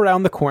peer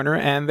around the corner,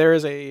 and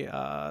there's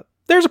a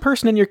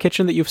person in your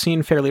kitchen that you've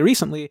seen fairly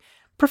recently.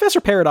 Professor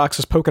Paradox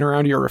is poking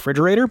around your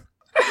refrigerator,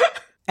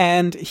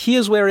 and he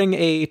is wearing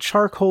a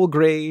charcoal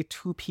gray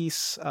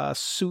 2-piece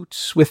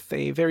suit with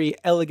a very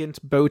elegant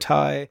bow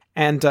tie,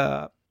 and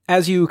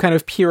as you kind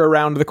of peer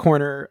around the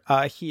corner,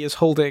 he is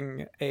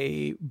holding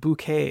a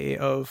bouquet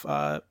of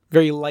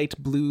very light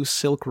blue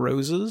silk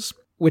roses,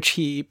 which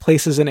he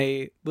places in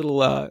a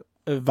little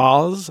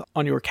vase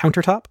on your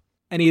countertop,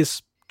 and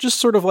he's just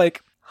sort of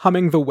like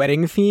humming the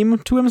wedding theme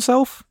to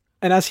himself.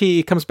 And as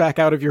he comes back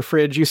out of your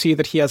fridge, you see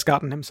that he has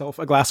gotten himself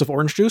a glass of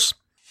orange juice.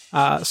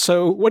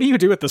 So what do you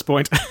do at this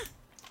point?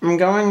 I'm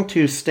going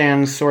to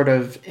stand sort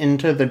of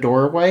into the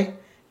doorway,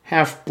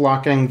 half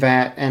blocking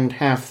that and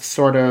half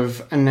sort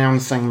of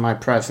announcing my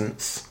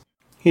presence.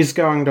 He's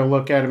going to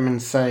look at him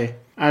and say,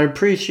 I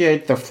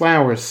appreciate the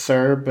flowers,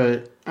 sir,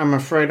 but I'm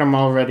afraid I'm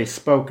already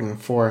spoken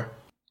for.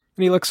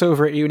 And he looks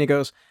over at you and he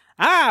goes,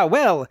 Ah,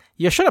 well,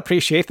 you should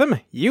appreciate them.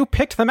 You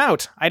picked them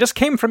out. I just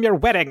came from your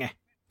wedding.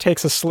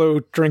 Takes a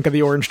slow drink of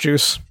the orange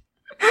juice.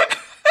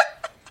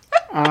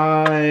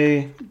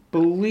 I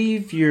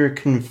believe you're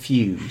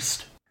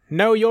confused.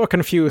 No, you're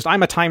confused.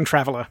 I'm a time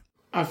traveler.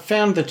 I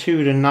found the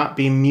two to not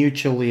be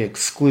mutually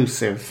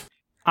exclusive.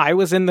 I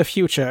was in the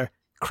future,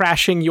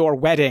 crashing your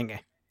wedding.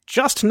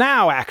 Just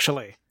now,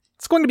 actually.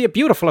 It's going to be a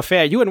beautiful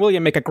affair. You and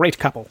William make a great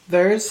couple.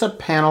 There is a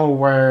panel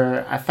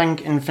where I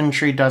think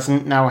Infantry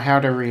doesn't know how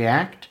to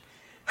react.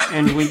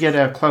 And we get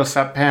a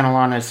close-up panel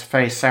on his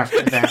face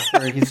after that,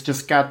 where he's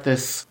just got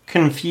this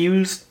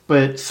confused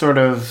but sort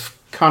of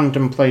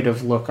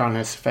contemplative look on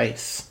his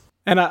face.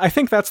 And I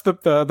think that's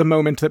the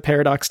moment that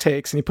Paradox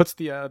takes, and he puts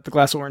the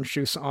glass of orange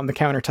juice on the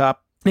countertop.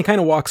 And he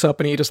kind of walks up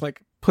and he just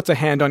like puts a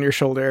hand on your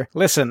shoulder.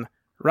 Listen,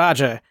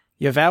 Roger,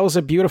 your vows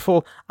are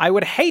beautiful. I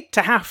would hate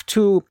to have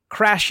to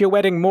crash your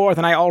wedding more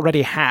than I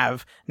already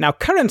have. Now,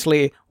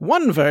 currently,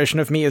 one version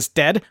of me is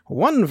dead,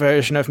 one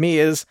version of me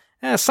is...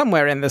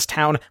 somewhere in this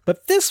town,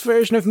 but this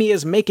version of me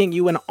is making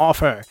you an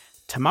offer.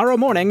 Tomorrow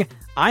morning,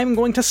 I'm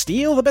going to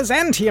steal the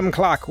Byzantium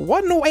clock,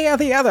 one way or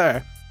the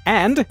other.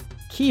 And,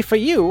 key for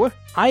you,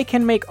 I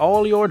can make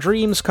all your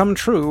dreams come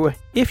true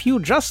if you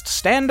just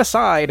stand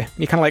aside. And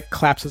he kind of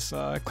claps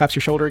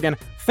your shoulder again.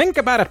 Think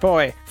about it,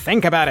 boy.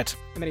 Think about it.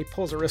 And then he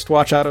pulls a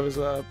wristwatch out of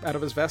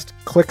his vest,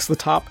 clicks the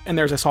top, and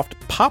there's a soft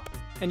pop,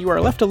 and you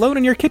are left alone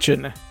in your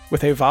kitchen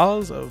with a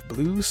vase of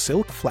blue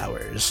silk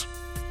flowers.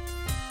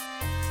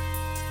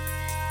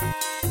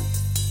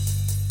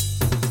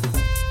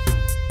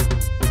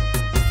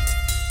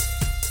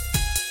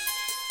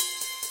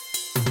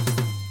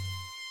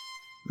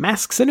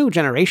 Masks: A New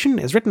Generation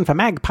is written for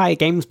Magpie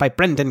Games by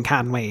Brendan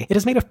Conway. It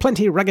is made of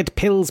plenty rugged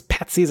pills,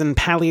 patsies, and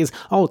pallies,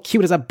 all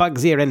cute as a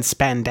bug's ear in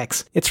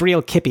spandex. It's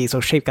real kippy, so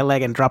shake a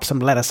leg and drop some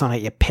lettuce on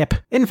it, you pip.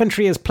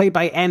 Infantry is played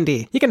by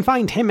Andy. You can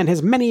find him and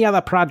his many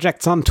other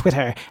projects on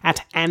Twitter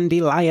at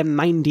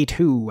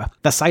AndyLion92.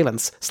 The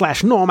Silence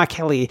 / Norma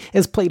Kelly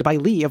is played by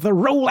Lee of the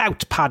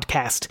Rollout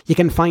podcast. You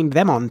can find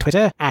them on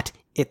Twitter at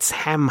It's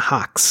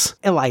Hamhocks.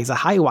 Eliza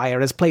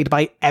Highwire is played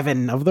by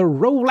Evan of the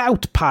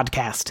Rollout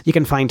podcast. You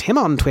can find him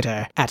on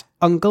Twitter at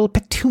Uncle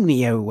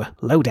Petunio.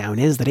 Lowdown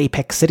is that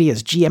Apex City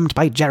is GM'd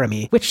by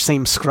Jeremy, which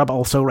same scrub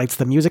also writes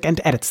the music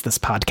and edits this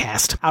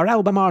podcast. Our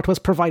album art was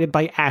provided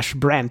by Ash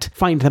Brent.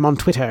 Find them on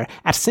Twitter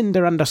at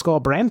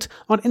Cinder_Brent,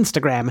 on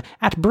Instagram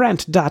at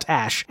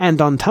Brent.Ash, and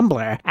on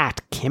Tumblr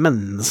at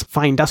Kimmons.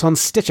 Find us on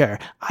Stitcher,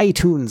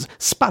 iTunes,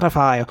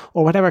 Spotify,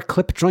 or whatever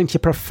clip joint you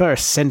prefer,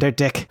 Cinder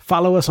Dick.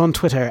 Follow us on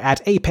Twitter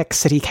at Apex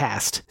City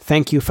Cast.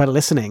 Thank you for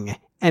listening,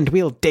 and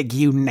we'll dig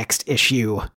you next issue.